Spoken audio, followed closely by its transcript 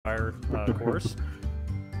entire course.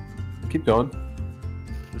 Keep going.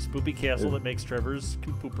 The Spoopy Castle that makes Trevor's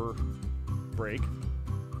pooper break.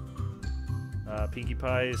 Pinkie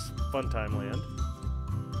Pie's Fun Time Land.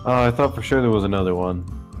 Oh, I thought for sure there was another one.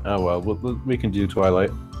 Oh well, we can do Twilight.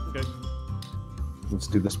 Okay. Let's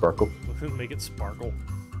do the sparkle. Make it sparkle.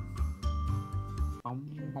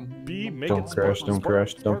 Make Don't it crash, sparkle, don't sparkle,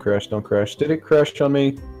 crash, don't sparkle. crash, don't crash. Did it crash on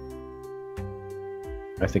me?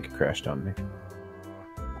 I think it crashed on me.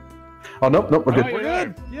 Oh, nope, we're good. Oh, We're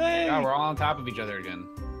good! Yay! Yeah, we're all on top of each other again.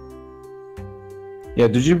 Yeah,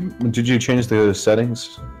 did you change the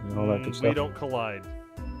settings and all that good stuff? We don't collide.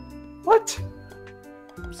 What?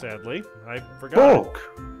 Sadly, I forgot. Bulk!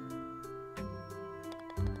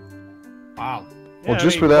 Wow. Well,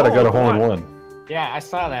 just for that, I got a hole in one. Yeah, I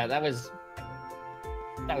saw that. That was.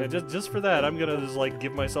 Yeah, just for that, I'm gonna just like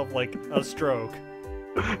give myself like a stroke.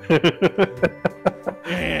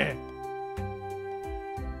 Eh.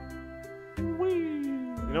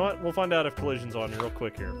 You know what? We'll find out if collision's on real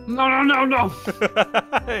quick here. No.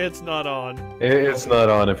 It's not on. It's not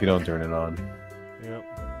on if you don't turn it on. Yep.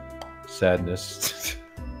 Sadness.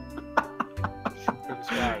 For the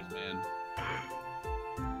stars, man.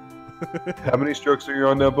 How many strokes are you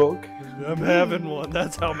on now, Bulk? I'm having one.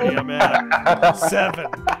 That's how many I'm at. 7.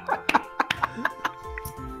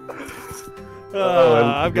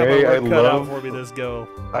 I've got my Gray, work cut out for me this go.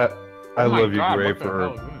 I Oh my love you, God, Gray, what the for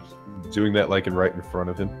hell is this? doing that like right in front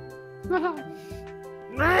of him.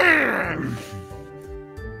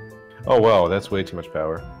 Oh wow, that's way too much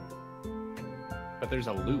power. But there's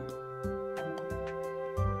a loop.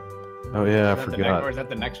 Oh yeah, I Is that the next, or forgot. is that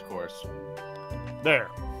the next course? There.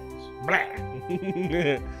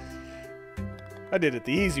 I did it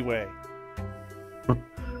the easy way.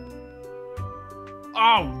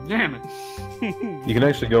 Oh, damn it. You can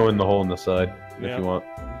actually go in the hole in the side Yeah. if you want.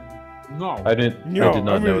 No. I did not I'm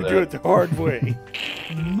know gonna do that. it the hard way.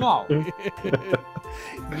 No.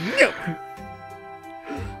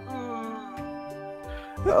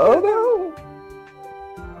 No. Oh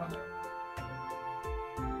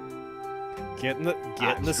Get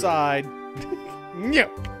in the side. No.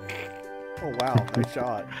 Oh wow, nice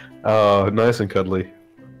shot. no! Oh, nice and cuddly.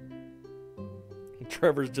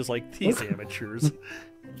 Trevor's just like these amateurs.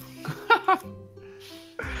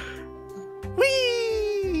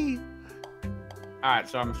 Whee! Alright,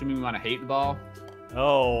 so I'm assuming we want to hate the ball.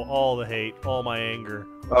 Oh, all the hate, all my anger.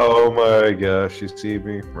 Oh my gosh, you see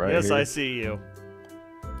me right Yes, here. I see you.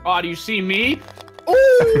 Oh, do you see me?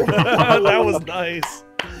 That was nice.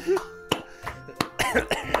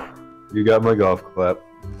 You got my golf clap.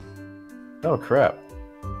 Oh crap!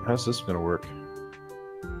 How's this gonna work?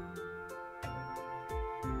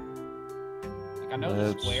 Like, I know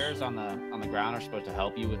the squares on the ground are supposed to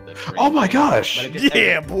help you with the tree. Oh my gosh! But it just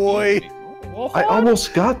Yeah, boy. I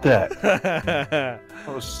almost got that.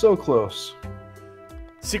 I was so close.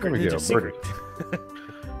 Secret There we ninja go, secret.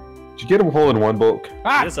 Did you get a hole in one, Bulk?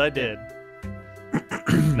 Ah! Yes, I did.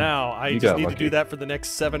 Now I You just got need to lucky. do that for the next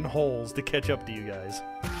 7 holes to catch up to you guys.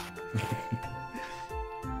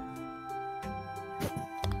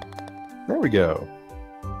 There we go.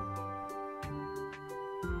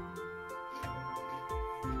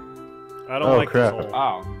 I don't Oh, like crap. this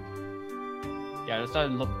hole. Oh. Yeah, this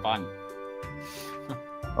doesn't look fun.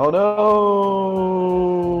 Oh no!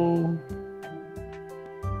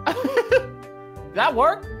 Did that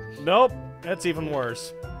work? Nope, that's even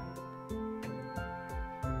worse.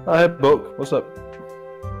 Hi, Bulk. What's up?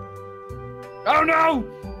 Oh no!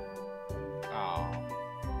 Oh.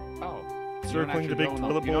 Oh. You don't Circling the actually big go in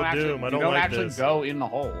toilet you bowl of actually- doom. I you don't like actually this. go in the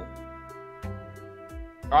hole.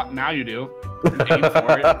 Oh, now you do. You aim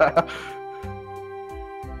for it.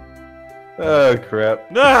 Oh crap!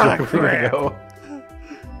 Ah, Here we crap. go.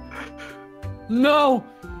 No!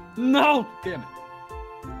 No! Damn it.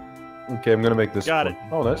 Okay, I'm gonna make this. Got one. it.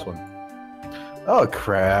 Oh, nice one. Oh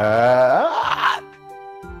crap!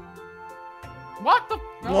 What the?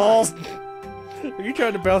 Walls. Are you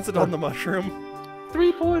trying to bounce it on the mushroom?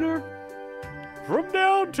 3-pointer. From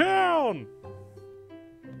downtown.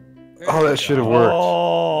 Oh, that should have worked.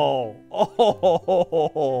 Oh.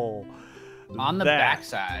 Oh. On the That.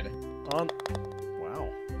 backside. On. Wow.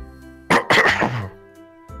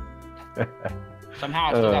 Somehow I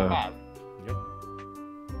still got 5. Yep.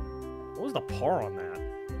 What was the par on that?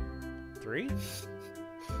 3?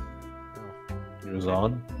 It was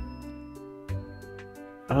on.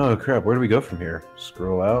 Oh crap! Where do we go from here?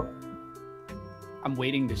 Scroll out. I'm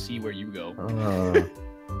waiting to see where you go.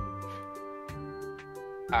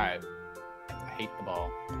 Alright. I hate the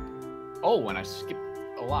ball. Oh, and I skipped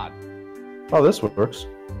a lot. Oh, this works.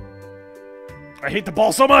 I hate the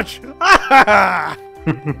ball so much.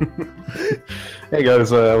 Hey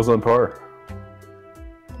guys, I was on par.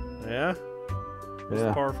 Yeah? What's the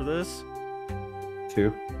Yeah, par for this?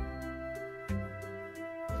 2.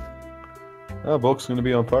 Oh, Bulk's gonna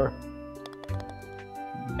be on par.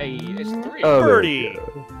 Hey, it's 3. Oh, there Birdie! we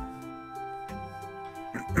go.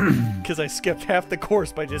 Because I skipped half the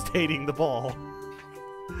course by just hating the ball.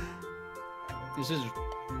 This is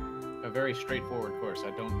a very straightforward course.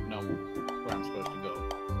 I don't know where I'm supposed to go.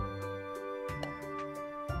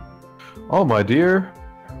 Oh my dear.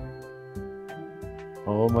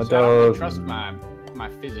 Oh my So I don't really dog. trust my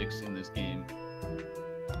physics in this game.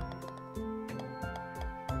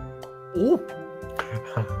 Oh!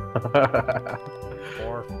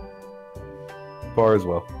 Par. Par as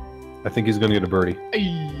well. I think he's gonna get a birdie.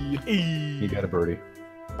 Hey. He got a birdie.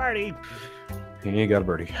 Birdie! He got a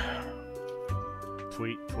birdie.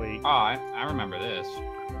 Tweet, tweet. Oh, I remember this.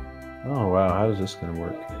 Oh wow, how is this gonna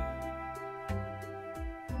work?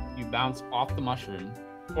 You bounce off the mushroom.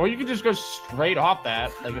 Or you could just go straight off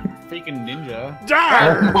that, like a freaking ninja.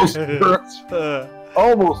 Almost worked.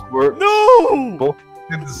 Almost worked. No! Both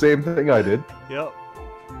did the same thing I did. Yep.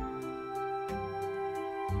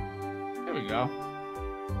 There we go.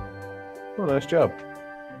 Oh, nice job.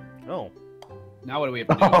 Oh. Now what do we have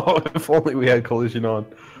to do? Oh, if only we had collision on.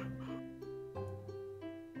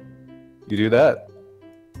 You do that.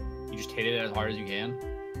 You just hit it as hard as you can?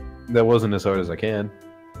 That wasn't as hard as I can.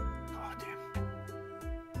 Oh,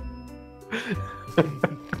 damn.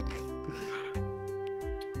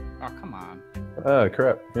 Oh, come on. Ah,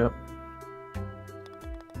 crap. Yep.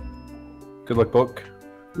 Good luck, Book.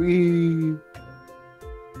 Whee!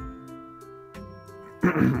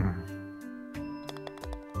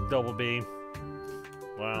 Double B.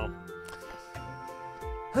 Wow.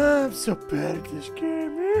 I'm so bad at this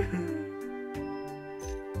game.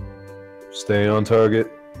 Stay on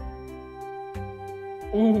target.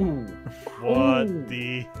 Ooh. What Ooh.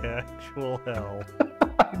 the actual hell?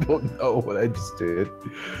 I don't know what I just did.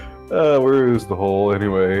 Where is the hole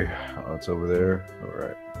anyway? Oh, it's over there. All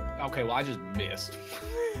right. Okay, well, I just missed.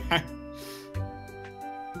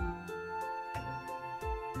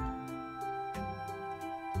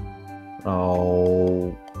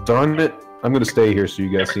 Oh, darn it. I'm going to stay here so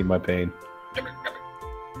you guys see my pain.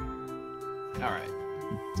 Alright.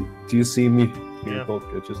 Do you see me? Here, Yeah. Book?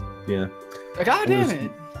 It just, yeah. God damn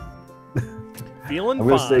it! Feeling I'm fine.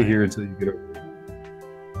 going to stay here until you get over.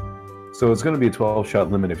 So it's going to be a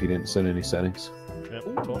 12-shot limit if you didn't set any settings. Yep,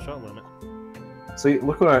 12-shot limit. See,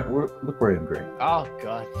 look where I am, Gray. Oh,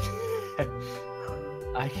 God.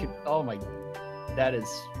 I could. Oh, my. That is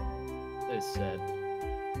sad.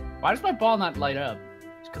 Why does my ball not light up?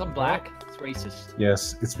 It's because I'm black? It's racist.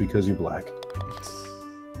 Yes, it's because you're black.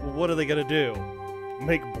 Well, what are they gonna do?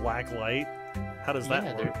 Make black light? How does that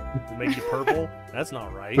Yeah, work? Make you purple? That's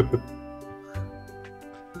not right.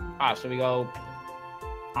 Ah, so we go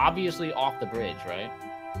obviously off the bridge, right?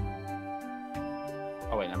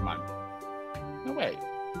 Oh, wait, never mind. No, wait.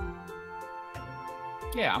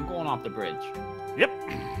 Yeah, I'm going off the bridge. Yep.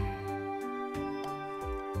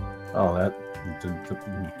 Oh, that.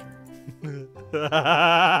 Are you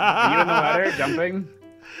in the water jumping?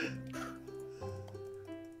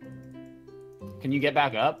 Can you get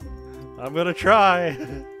back up? I'm gonna try.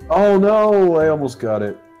 Oh no! I almost got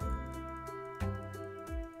it.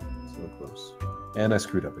 So close. And I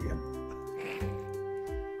screwed up again.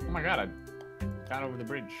 Oh my god, I got over the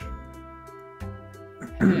bridge.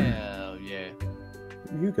 Hell yeah.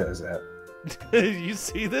 Where are you guys at? You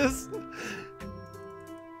see this?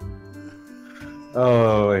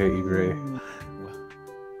 Oh, I hate you, Gray.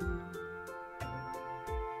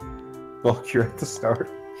 Well, you're at the start.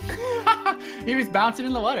 He was bouncing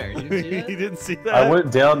in the water. Did you see that? You didn't see that? I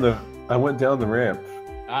went down the ramp.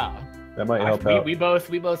 Ah. That might help out. We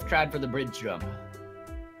both tried for the bridge jump.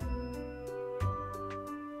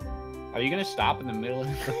 Are you gonna stop in the middle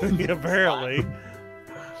of Yeah, apparently.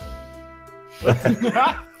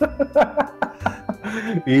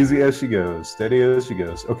 Easy as she goes, steady as she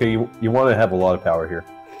goes. Okay, you want to have a lot of power here.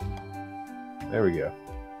 There we go.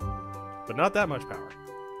 But not that much power.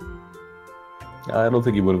 I don't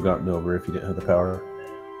think you would have gotten over if you didn't have the power.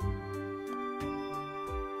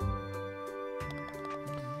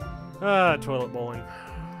 Ah, toilet bowling.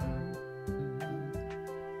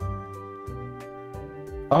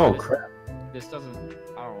 Oh crap! This doesn't.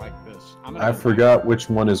 I don't like this. I forgot which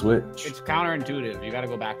one is which. It's counterintuitive. You gotta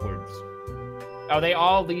go backwards. Oh, they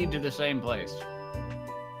all lead to the same place.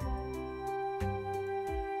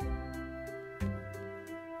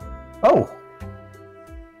 Oh.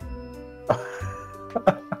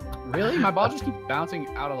 Really? My ball just keeps bouncing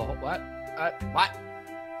out of the hole. What? What?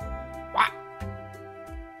 What?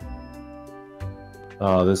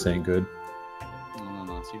 Oh, this ain't good.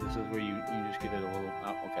 No. See, this is where you just give it a little.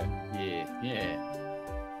 Oh, okay. Yeah.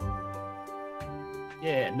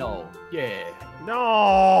 Yeah. No. Yeah.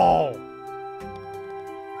 No.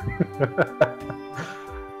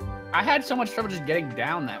 I had so much trouble just getting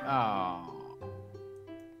down that. Oh.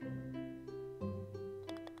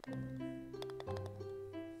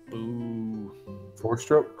 Boo. 4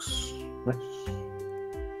 strokes. Nice.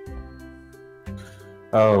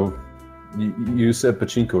 Oh, you said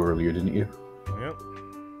pachinko earlier, didn't you? Yep.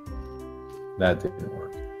 That didn't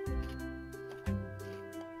work.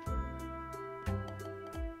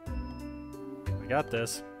 I got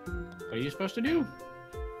this. What are you supposed to do?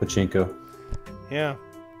 Pachinko. Yeah.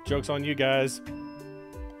 Joke's on you guys.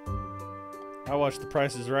 I watch The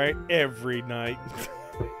Price is Right every night.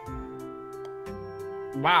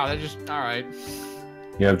 Wow, that just all right.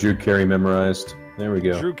 You have Drew Carey memorized. There we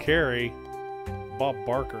go. Drew Carey, Bob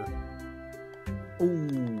Barker.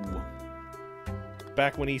 Ooh.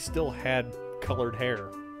 Back when he still had colored hair.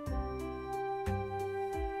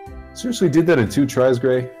 Seriously, did that in 2 tries,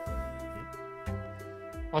 Gray?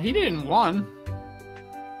 Well, he did in 1.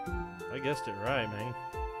 I guessed it right, man.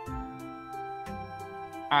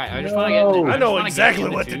 All right, I just want to get. No. I know wanna exactly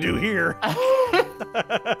get what to do here. All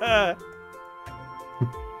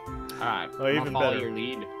right, Oh, I'm even gonna follow better. your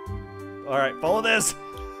lead. All right, follow this.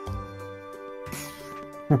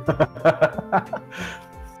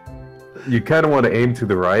 You kind of want to aim to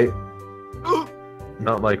the right.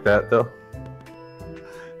 Not like that, though.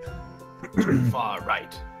 Far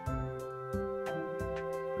right.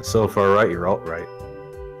 So far right, you're alt right.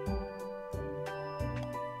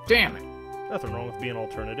 Damn it. Nothing wrong with being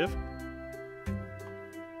alternative.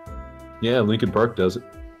 Yeah, Linkin Park does it.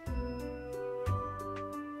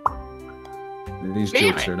 These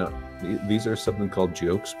Damn jokes it. are not. These are something called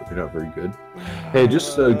jokes, but they're not very good. Hey,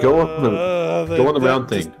 just go on the round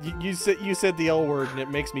thing. You said the L word and it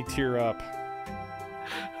makes me tear up.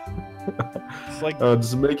 It's like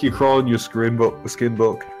Does it make you crawl in your skin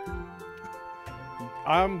book?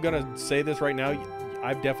 I'm gonna say this right now.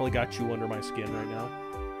 I've definitely got you under my skin right now.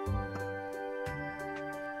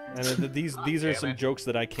 And these are damn some it. jokes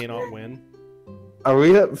that I cannot win. Are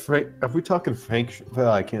we at Frank? Are we talking Frank?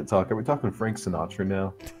 Well, I can't talk. Are we talking Frank Sinatra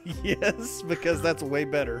now? Yes, because that's way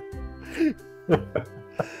better.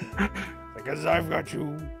 Because I've got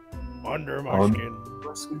you under my skin.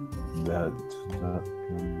 That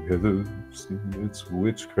it's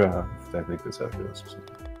witchcraft. I think that's how it goes.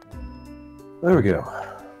 There we go.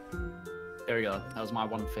 There we go. That was my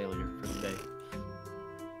one failure for today.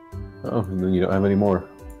 Oh, and then you don't have any more.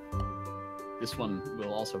 This one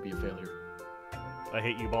will also be a failure. I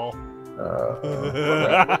hate you, ball.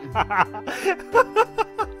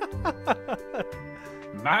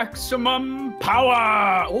 Maximum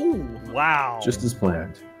power! Oh, Wow. Just as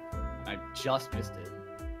planned. I just missed it.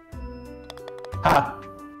 Ha!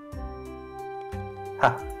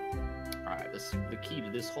 Ha! All right, the key to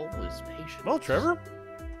this hole is patience. Well, Trevor,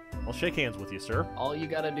 I'll shake hands with you, sir. All you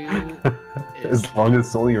gotta do is, As long as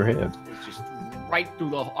it's only your hand. is just right through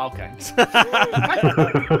the hole. Okay.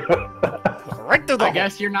 Right through the I hole.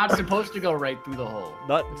 guess you're not supposed to go right through the hole.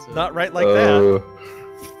 Not right like that.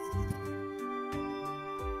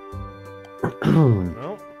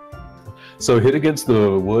 No. So hit against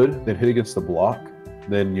the wood, then hit against the block,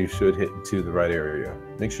 then you should hit into the right area.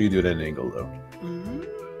 Make sure you do it at an angle, though.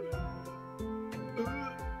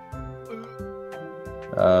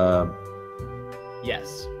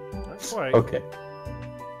 Yes. Not quite. Okay.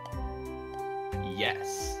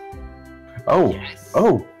 Yes. Oh. Yes.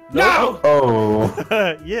 Oh. No!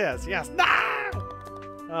 Oh. Yes. No.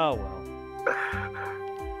 Oh well.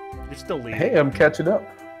 You're still leading. Hey, I'm catching up.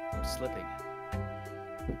 I'm slipping.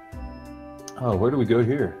 Oh, where do we go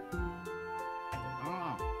here?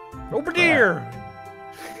 Oh. Over there.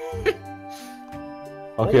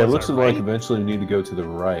 Okay, it was looks I like right? eventually we need to go to the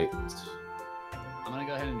right. I'm gonna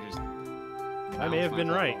go ahead and just. I may have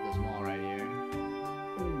been right. This wall right here.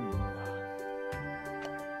 Ooh.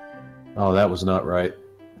 Oh, that was not right.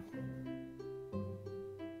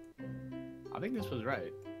 I think this was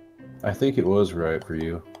right. I think it was right for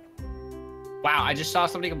you. Wow, I just saw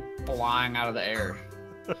somebody come flying out of the air.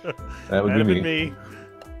 That would That'd be been me. me.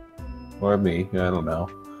 Or me. I don't know.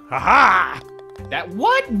 Ha ha! That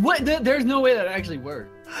what? What? There's no way that actually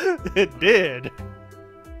worked. It did.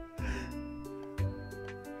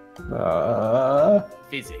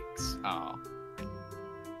 Physics. Oh.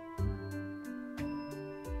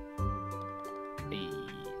 Hey.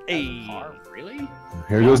 Hey. Car? Really?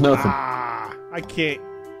 Here goes nothing. Ah, I can't.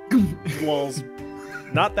 Walls.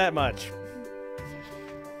 Not that much.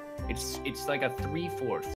 It's like a 3/4.